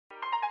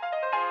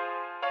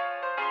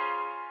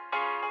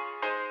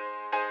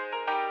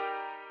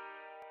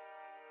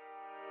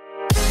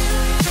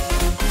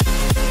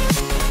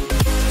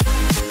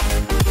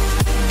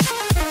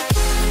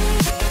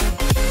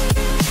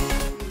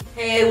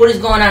what is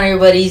going on,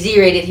 everybody?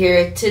 Z-Rated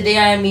here. Today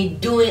I am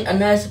doing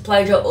another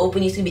supply drop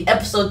opening. It's going to be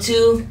episode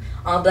 2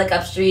 on Black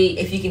Ops 3.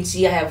 If you can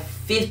see, I have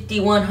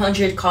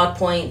 5,100 COD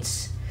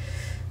points.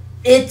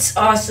 It's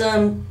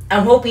awesome.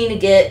 I'm hoping to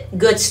get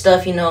good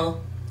stuff, you know.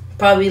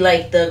 Probably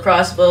like the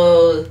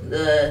crossbow,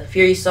 the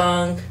Fury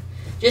song,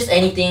 just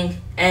anything.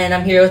 And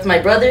I'm here with my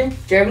brother,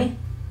 Jeremy.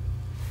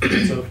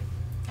 What's up?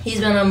 He's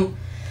been on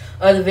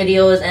other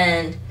videos,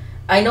 and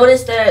I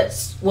noticed that,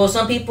 well,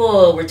 some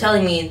people were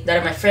telling me that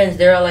are my friends.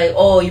 They're all like,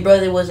 oh, your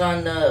brother was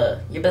on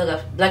your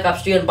Black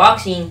Ops 3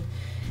 unboxing,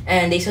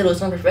 and they said it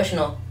was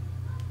unprofessional.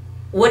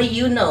 What do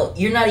you know?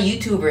 You're not a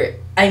YouTuber.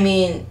 I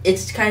mean,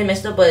 it's kind of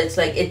messed up, but it's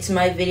like, it's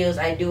my videos.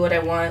 I do what I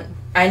want.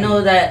 I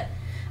know that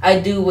I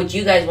do what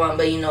you guys want,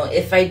 but, you know,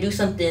 if I do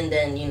something,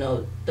 then, you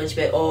know, don't you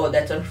be like, oh,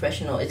 that's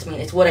unprofessional. It's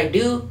what I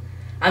do.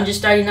 I'm just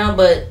starting out,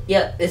 but,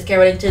 yeah, let's get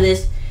right into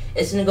this.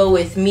 It's going to go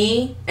with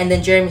me, and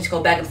then Jeremy's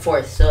go back and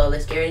forth. So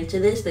let's get right into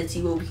this. Let's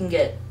see what we can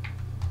get.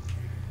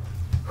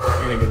 You're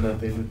gonna get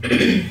nothing.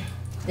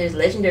 There's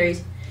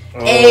legendaries.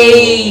 Oh,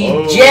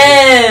 Hey,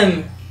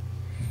 gem!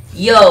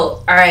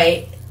 Yo,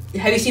 alright.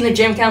 Have you seen the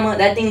gem camera?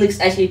 That thing looks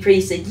actually pretty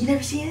sick. You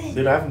never seen it?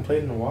 Dude, I haven't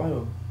played in a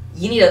while.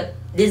 You need a...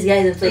 This guy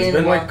hasn't played in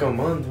a while. It's been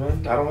like a month,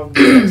 man. I don't have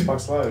the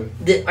Xbox Live.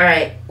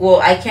 Alright.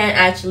 Well, I can't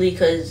actually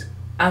because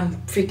I'm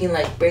freaking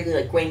like barely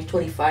like range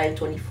 25,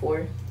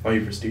 24. Oh,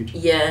 you prestige?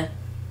 Yeah.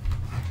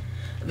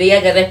 But yeah,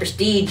 I got that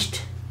prestiged.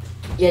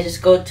 Yeah,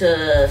 just go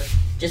to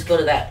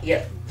that.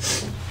 Yep.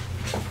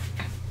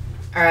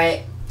 All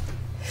right.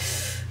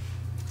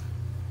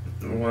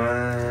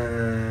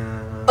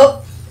 Wow.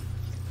 Oh.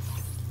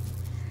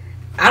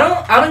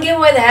 I don't get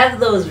why they have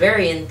those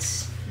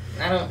variants.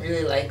 I don't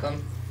really like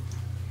them.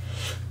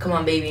 Come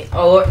on, baby.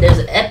 Oh, there's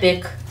an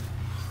epic.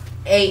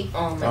 Hey,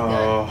 oh my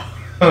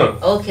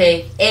god.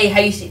 Okay. Hey,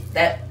 have you seen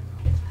that?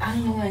 I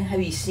don't know why.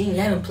 Have you seen?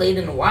 You haven't played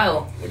in a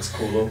while. Looks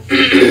cool though.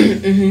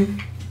 Mhm.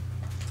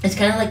 It's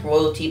kind of like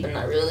royalty, but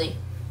not really.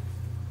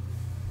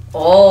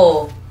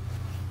 Oh,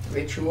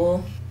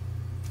 ritual.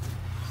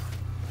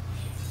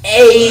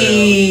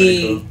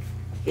 Hey, cool.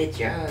 Good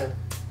job.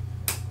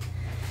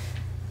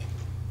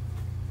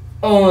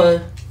 Oh,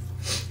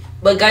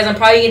 but guys, I'm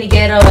probably gonna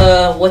get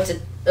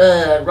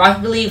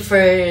Rocket League for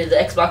the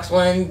Xbox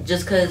One,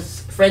 just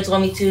cause friends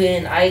want me to,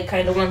 and I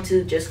kind of want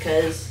to, just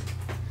cause.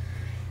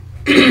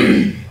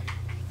 Yeah,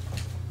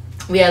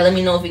 let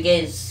me know if you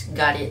guys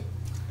got it.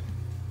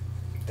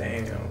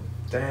 Damn.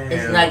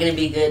 It's not gonna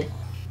be good.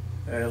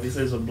 At least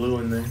there's a blue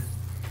in there.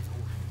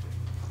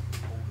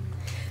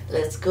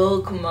 Let's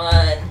go, come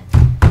on.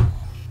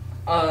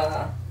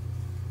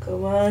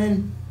 Come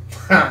on.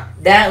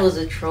 That was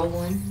a troll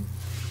one.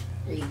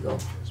 There you go.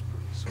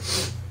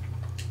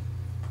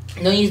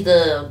 Don't use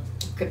the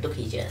crypto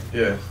keys yet.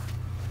 Yeah.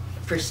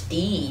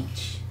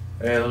 Prestige.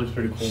 Yeah, that looks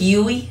pretty cool.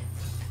 Huey.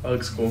 That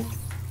looks cool.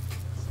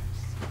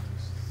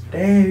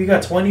 Damn, you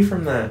got 20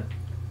 from that.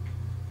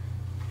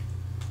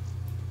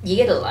 You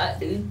get a lot,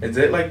 dude. Is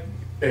it like,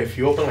 if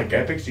you open like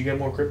epics, you get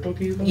more crypto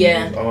keys?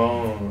 Yeah.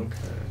 Oh,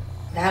 okay.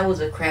 That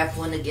was a crap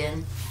one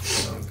again.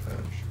 Okay.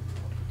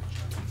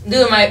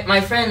 Dude,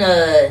 my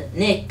friend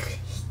Nick,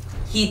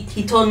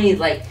 he told me,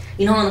 like,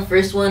 you know, on the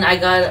first one I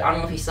got, I don't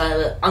know if you saw it,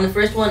 but on the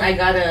first one I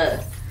got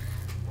a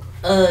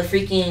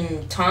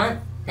freaking taunt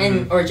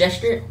and or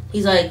gesture.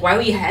 He's like, why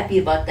were you happy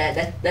about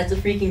that? That's a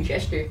freaking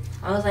gesture.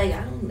 I was like,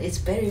 it's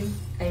better.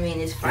 I mean,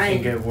 it's fine.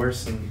 It can get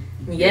worse and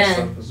yeah.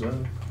 stuff as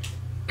well.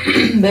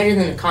 Better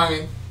than the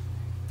common.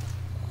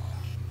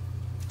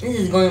 This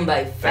is going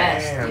by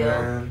fast, damn, yo.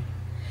 Man.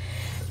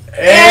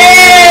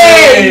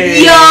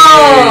 Hey!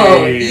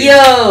 Hey!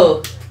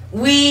 Yo!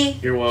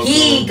 You're welcome.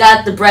 He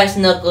got the brass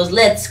knuckles.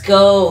 Let's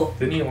go.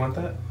 Didn't you want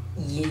that?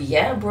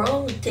 Yeah,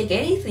 bro. Take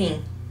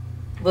anything.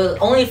 But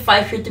only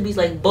 5 shit to be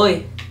like,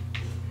 boy.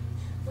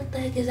 What the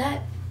heck is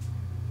that?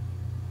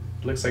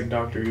 Looks like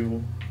Dr.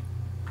 Evil.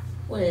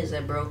 What is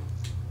that, bro?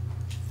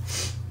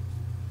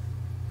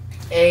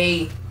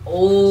 Hey.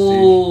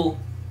 Oh.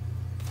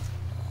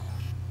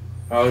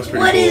 Oh, it's pretty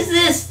What cool. is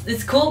this?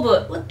 It's cool,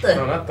 but what the?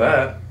 No, not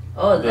that.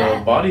 Oh, the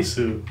that.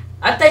 bodysuit.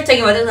 I thought you were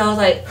talking about this, and I was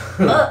like,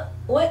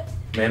 what?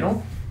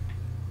 Mano?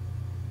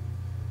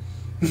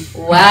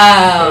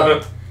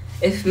 Wow.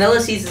 If Mela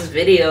sees this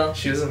video.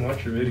 She doesn't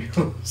watch your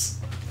videos.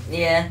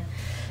 Yeah.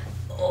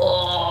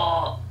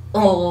 Oh.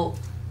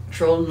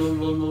 Troll.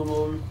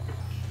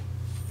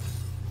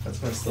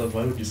 That's messed up.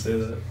 Why would you say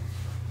that?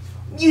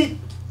 You.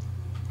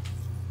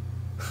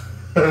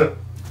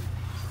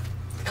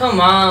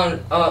 Come on.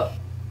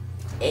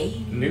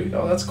 Hey. New?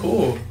 Oh, that's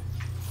cool.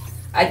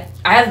 I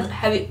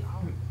have you.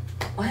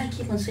 Why I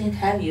keep on saying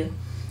have you?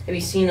 Have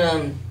you seen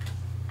I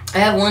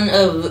have one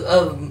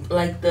of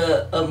like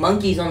the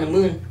monkeys on the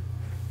moon.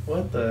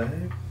 What the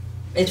heck?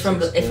 It's from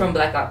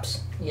Black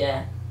Ops.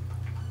 Yeah.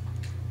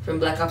 From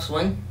Black Ops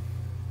 1.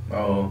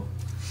 Oh.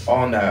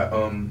 On that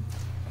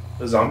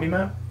the zombie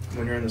map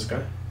when you're in the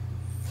sky.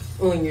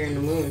 When you're in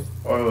the moon.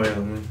 Oh wait,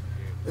 the moon.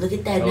 Look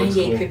at that, That looks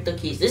 98 cool. crypto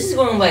keys. This is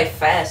going by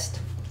fast.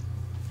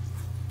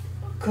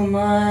 Come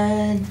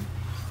on.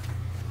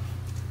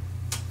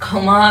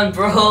 Come on,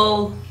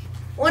 bro.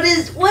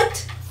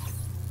 What?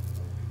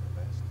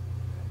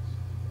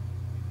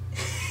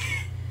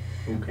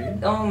 Okay.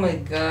 Oh my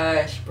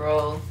gosh,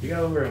 bro. You got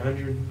over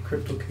 100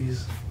 crypto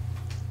keys.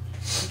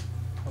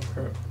 Oh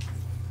crap.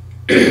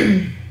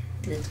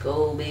 Let's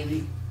go,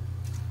 baby.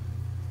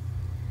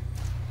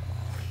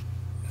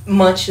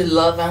 Much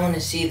love. I want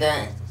to see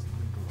that.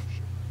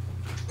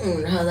 I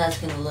wonder how that's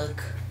gonna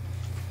look.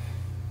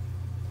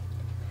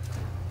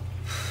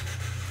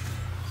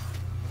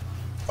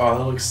 Oh,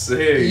 that looks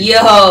sick.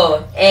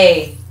 Yo,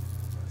 hey.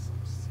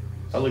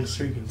 That looks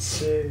freaking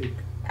sick.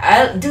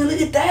 Dude,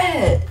 look at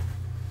that.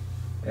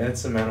 Yeah,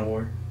 it's a Man of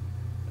War.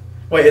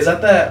 Wait, is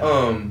that that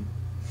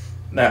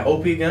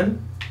OP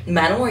gun?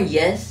 Man of War,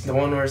 yes. The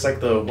one where it's like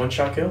the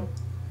one-shot kill?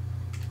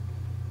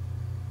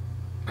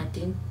 I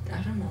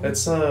don't know.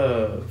 It's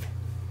a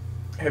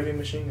heavy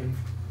machine gun.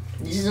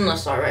 This is an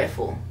assault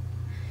rifle.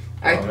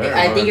 Oh,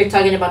 I think you're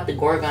talking about the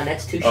Gorgon.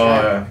 That's 2 shot. Oh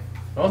yeah.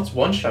 Oh, it's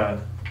one shot.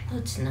 No,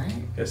 it's not.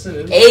 Yes, it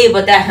is. Hey,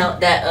 but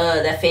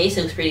that face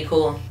looks pretty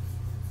cool.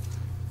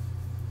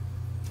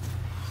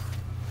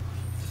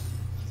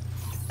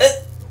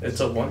 It's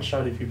a one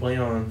shot if you play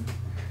on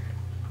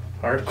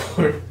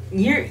hardcore.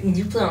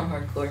 You play on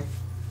hardcore.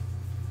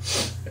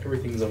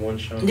 Everything's a one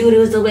shot. Dude, it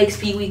was the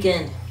XP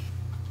weekend.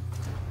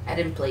 I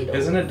didn't play though.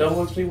 Isn't it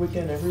double XP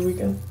weekend every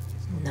weekend?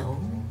 No.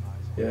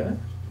 Yeah.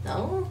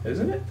 No.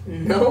 Isn't it?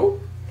 No.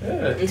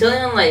 Yeah. It's only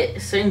on like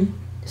certain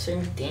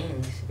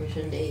things or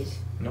certain days.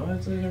 No,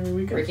 it's in every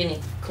weekend. We're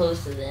getting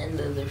close to the end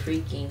of the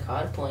freaking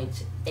COD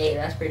points. Hey,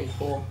 that's pretty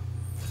cool.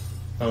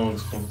 That one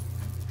looks cool.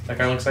 That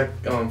kind of looks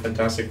like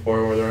Fantastic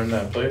Four where they're in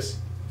that place.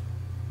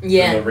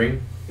 Yeah. In the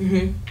ring.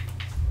 Mhm.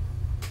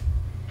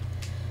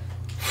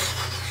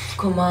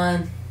 Come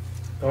on.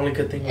 The only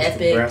good thing is Epic.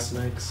 the brass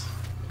necks.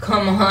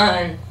 Come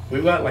on.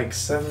 We got like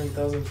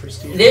 7,000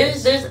 prestige.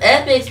 There's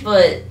epics,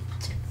 but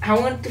I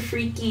want the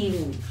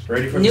freaking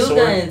Ready for new the sword?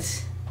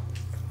 guns.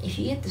 If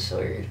you get the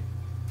sword,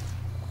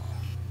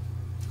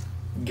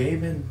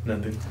 Gaben?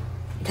 Nothing.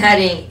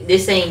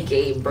 this ain't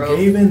Gabe, bro.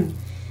 Gaben?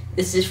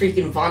 This is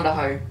freaking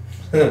Vondahar.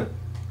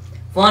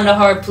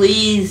 Vondahar,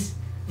 please.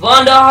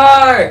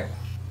 Vondahar!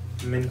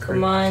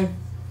 Come on.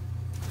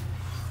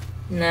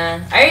 Nah,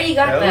 I already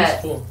got that.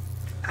 that. Looks cool.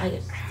 I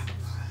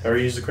Are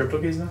you using the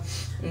crypto keys now?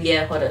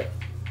 Yeah, hold up.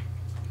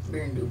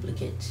 We're in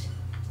duplicates.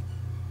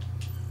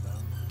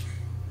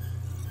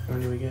 How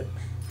many do we get?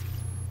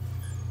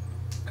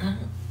 Okay.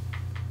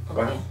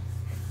 Wow.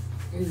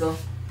 Here you go.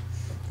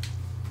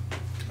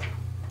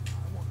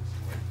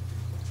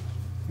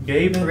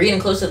 Gaben? We're getting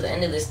close to the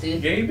end of this,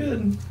 dude.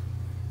 Gaben?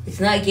 It's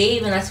not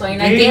Gabe, and that's why you're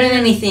not Gabe? getting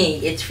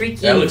anything. It's freaking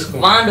That looks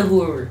cool.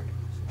 Vondahur.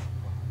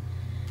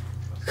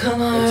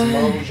 Come on.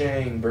 It's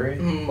Mojang,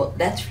 bruh.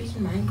 That's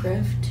freaking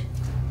Minecraft.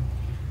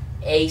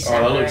 A Oh,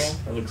 samurai.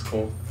 that looks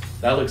cool.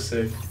 That looks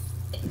sick.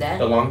 That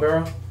The long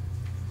barrel?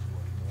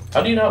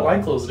 How do you not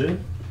like those, dude?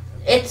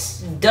 it's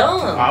dumb.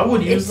 I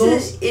would use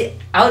those.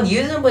 I would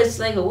use them, but it's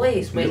like a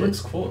waste. They looks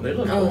cool. They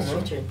look Oh, cool, man.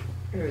 switcher.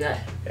 Here we go.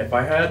 If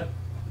I had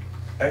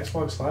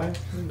Xbox Live,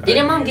 Did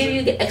your I'd mom use give it.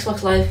 you the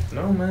Xbox Live?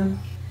 No, man.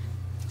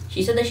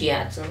 She said that she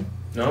had some.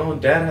 No,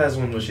 Dad has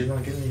one, but she's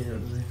not giving me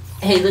it.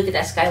 Hey, look at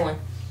that sky one.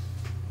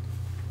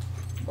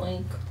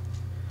 Boink.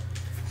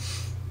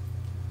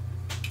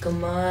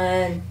 Come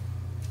on.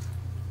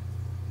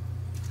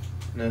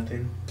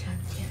 Nothing. God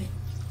damn it.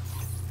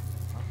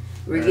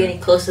 We're getting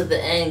close to the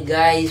end,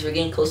 guys. We're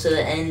getting close to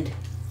the end.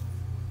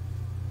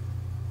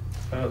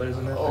 Oh, there's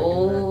an epic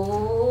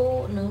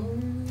Oh, no.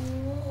 in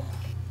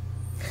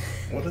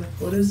there.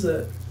 What is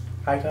that?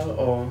 High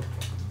caliber? Oh.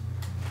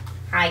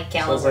 High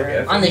Sounds like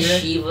caliber. On the FMJ?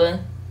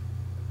 Shiva.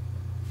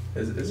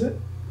 Is it?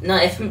 No,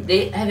 if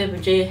they have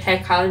FMJ,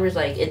 head calibers,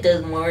 like, it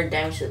does more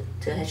damage to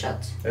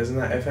headshots. Isn't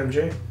that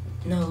FMJ?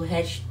 No,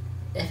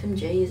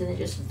 FMJ, isn't it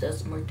just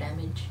does more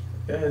damage?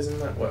 Yeah, isn't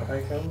that what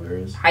high caliber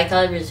is? High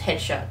caliber is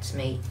headshots,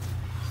 mate.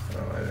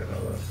 Oh, I didn't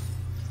know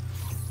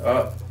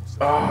that.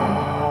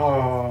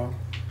 Oh.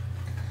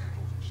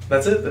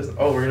 That's it?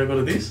 Oh, we're gonna go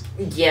to these?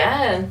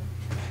 Yeah.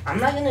 I'm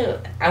not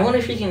gonna... I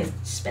want to freaking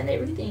spend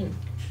everything.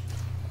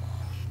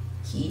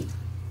 Heat.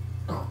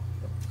 Oh.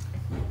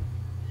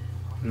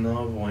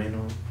 No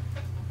bueno.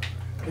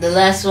 The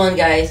last one,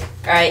 guys.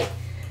 Alright.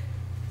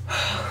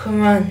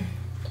 Come on.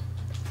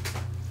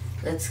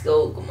 Let's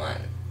go. Come on.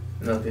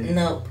 Nothing.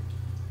 Nope.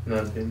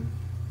 Nothing.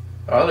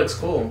 Oh, that looks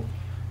cool.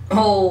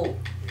 Oh.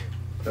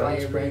 That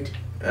looks Firebrand. pretty-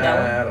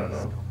 That I don't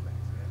know.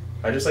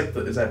 I just like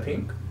the... Is that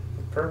pink?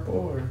 Purple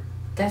or...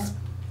 That's...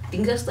 I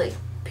think that's like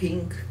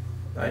pink.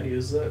 I'd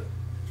use that.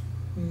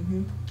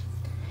 Mm-hmm.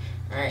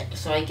 Alright,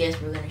 so I guess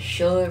we're gonna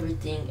show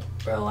everything.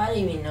 Bro, I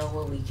didn't even know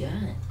what we got.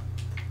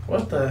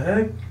 What the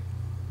heck?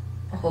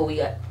 Oh, we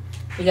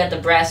got the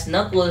brass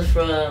knuckles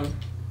from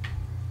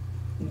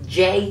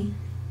Jay.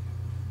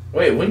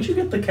 Wait, when did you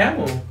get the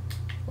camo?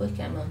 What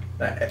camo?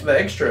 The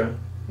extra.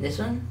 This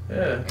one?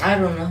 Yeah. I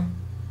don't know.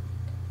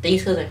 I think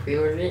it's because I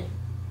pre-ordered it.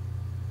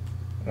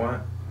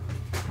 What?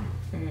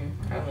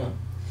 I don't know.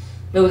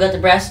 But we got the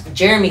brass.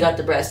 Jeremy got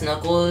the brass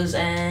knuckles,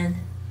 and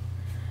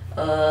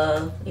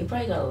he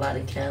probably got a lot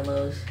of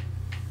camos.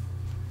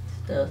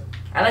 Though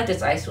I like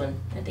this ice one.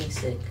 I think it's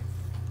sick.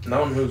 That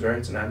one moves, right?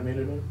 It's an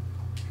animated one.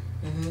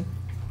 Mhm.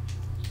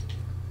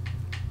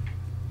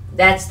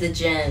 That's the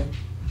gem.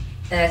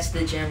 That's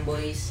the gem,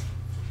 boys.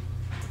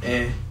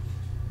 The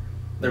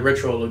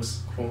ritual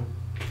looks cool.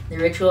 The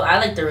ritual. I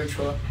like the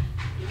ritual.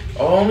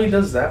 Oh, only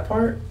does that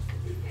part?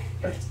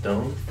 That's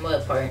dumb.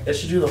 What part? It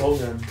should do the whole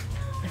gun.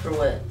 For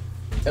what?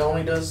 It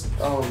only does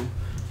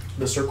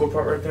the circle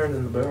part right there and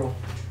then the barrel.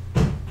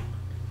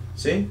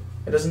 See?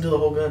 It doesn't do the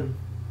whole gun.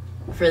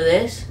 For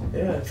this?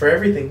 Yeah, for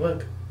everything.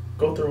 Look.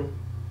 Go through them.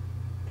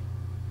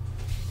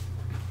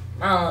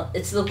 I don't know.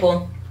 It's still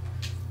cool.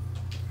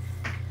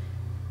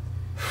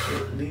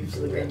 It leaves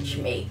the Rich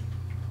gun. mate.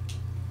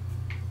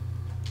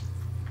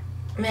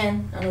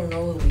 Man, I don't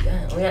know what we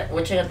got.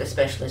 We're checking out the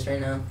specialist right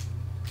now.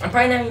 I'm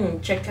probably not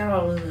even checked out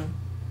all of them.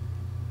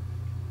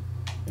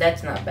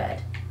 That's not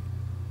bad.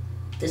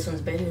 This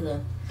one's better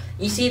though.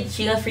 You see,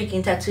 she got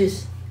freaking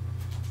tattoos.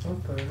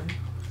 What the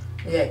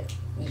heck?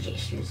 We got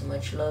gestures,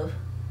 much love.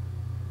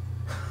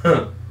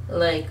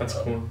 Like, That's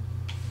cool.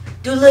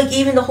 dude, look,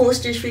 even the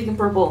holster's freaking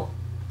purple.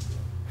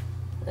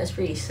 That's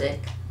pretty sick.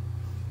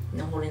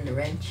 No holding the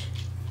wrench.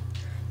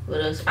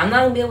 What else? I'm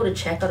not gonna be able to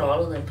check out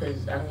all of them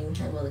because I don't even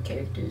have all the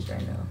characters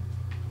right now.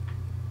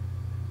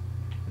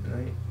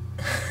 Right.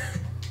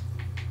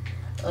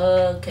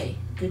 Okay,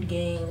 good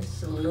game.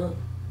 Salute.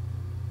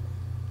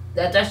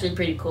 That's actually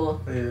pretty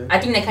cool. Yeah. I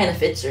think that kind of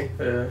fits her.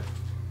 Yeah.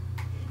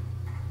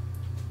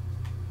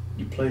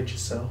 You played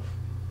yourself.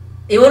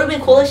 It would have been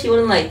cool if she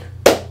wouldn't like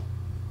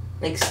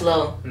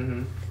slow.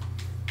 Mm-hmm.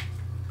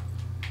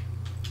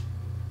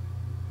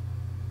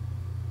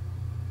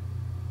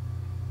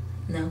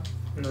 No.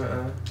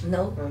 Nuh-uh.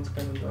 No. That's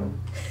kind of dumb.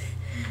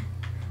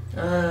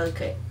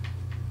 Okay.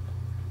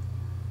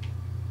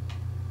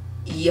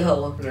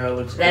 Yo, Yeah, it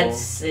looks that's cool.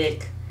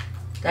 sick.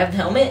 Do I have the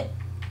helmet?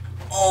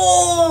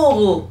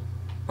 Oh!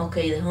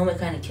 Okay, the helmet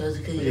kind of kills it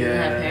because he doesn't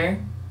have Yeah. hair.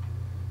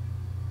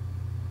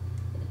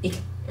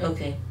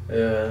 Okay.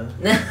 Yeah.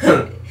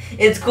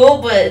 It's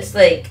cool, but it's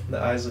like, The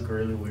eyes look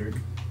really weird.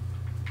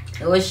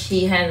 I wish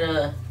he had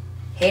a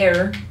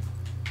hair.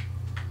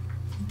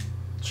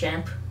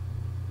 Champ.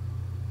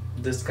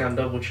 Discount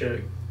double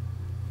check.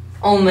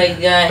 Oh my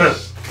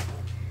gosh.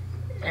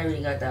 I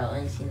already got that one. I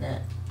ain't seen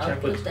that. I'll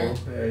Champ looks put that.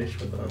 cool. Yeah, you should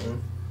put that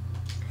one.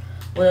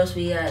 What else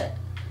we got?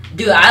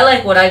 Dude, I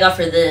like what I got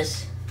for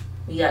this.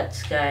 We got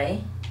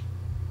Sky.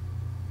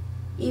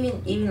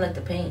 Even like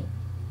the paint.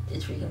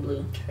 It's freaking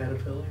blue.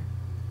 Caterpillar.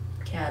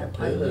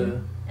 Caterpillar. Yeah.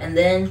 And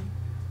then,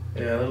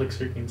 Yeah, that looks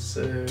freaking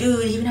sick. dude,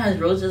 it even has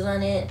roses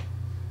on it.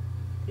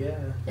 Yeah.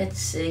 That's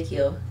sick,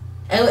 yo.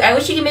 I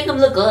wish you could make them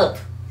look up.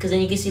 Because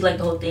then you can see like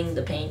the whole thing,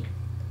 the paint.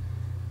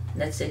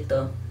 That's sick,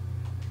 though.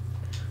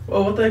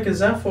 Well, what the heck is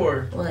that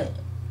for? What?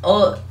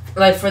 Oh,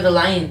 like for the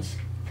lions.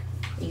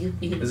 You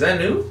could Is that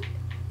new?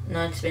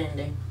 not expand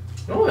there.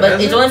 No, it But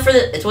hasn't.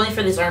 it's only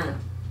for this armor.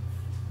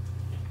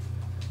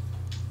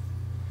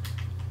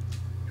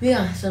 We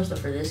got some stuff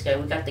for this guy.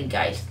 We got the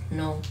Geist.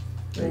 No.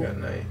 I got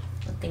night.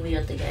 I think we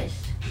got the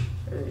Geist.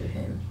 Or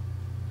him.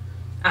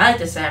 I like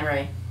the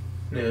samurai.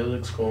 Yeah, it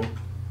looks cool.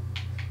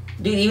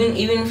 Dude,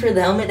 even for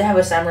the helmet to have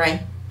a samurai.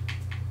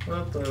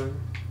 What the?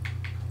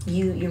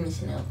 You're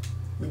missing out.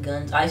 The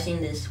guns. I've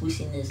seen this. We've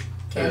seen this.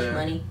 Cash Yeah.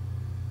 money.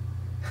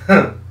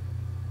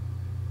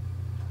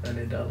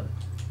 $100.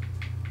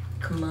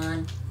 Come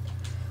on.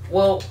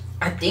 Well,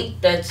 I think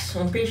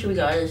I'm pretty sure we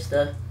got other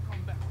stuff.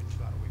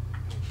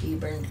 You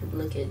burned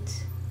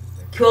duplicates.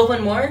 Can we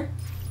open more?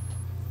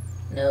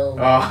 No.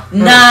 Oh.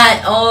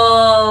 Not.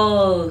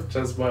 Oh.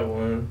 Just by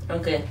one.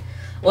 Okay.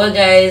 Well,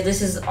 guys,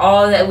 this is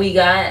all that we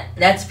got.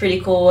 That's a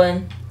pretty cool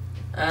one.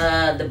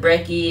 The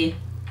brekkie.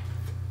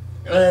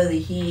 The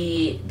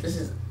heat. This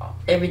is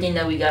everything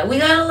that we got. We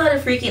got a lot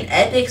of freaking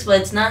epics,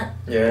 but it's not.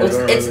 Yeah.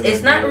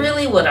 It's not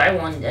really what I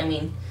wanted. I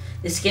mean,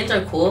 the skins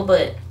are cool,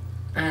 but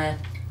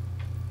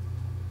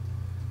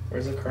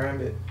Where's the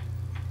Karambit?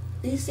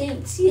 this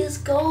ain't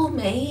CS:GO,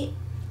 mate.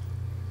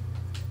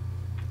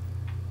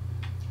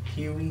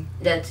 Huey.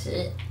 That's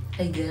it,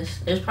 I guess.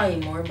 There's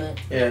probably more, but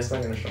Yeah, it's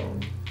not gonna show him.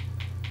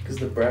 Because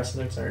the brass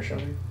knucks aren't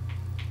showing.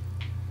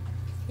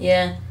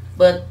 yeah.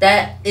 But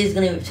that is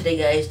gonna be it today,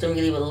 guys. Don't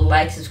forget to leave a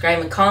like, subscribe,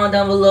 and comment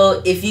down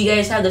below if you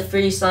guys have the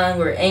free song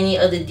or any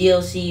of the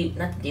DLC,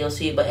 not the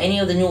DLC, but any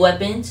of the new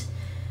weapons,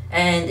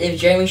 and if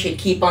Jeremy should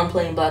keep on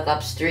playing Black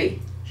Ops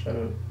 3. Shut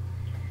up.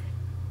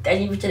 That's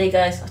it for today,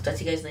 guys. I'll talk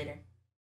to you guys later.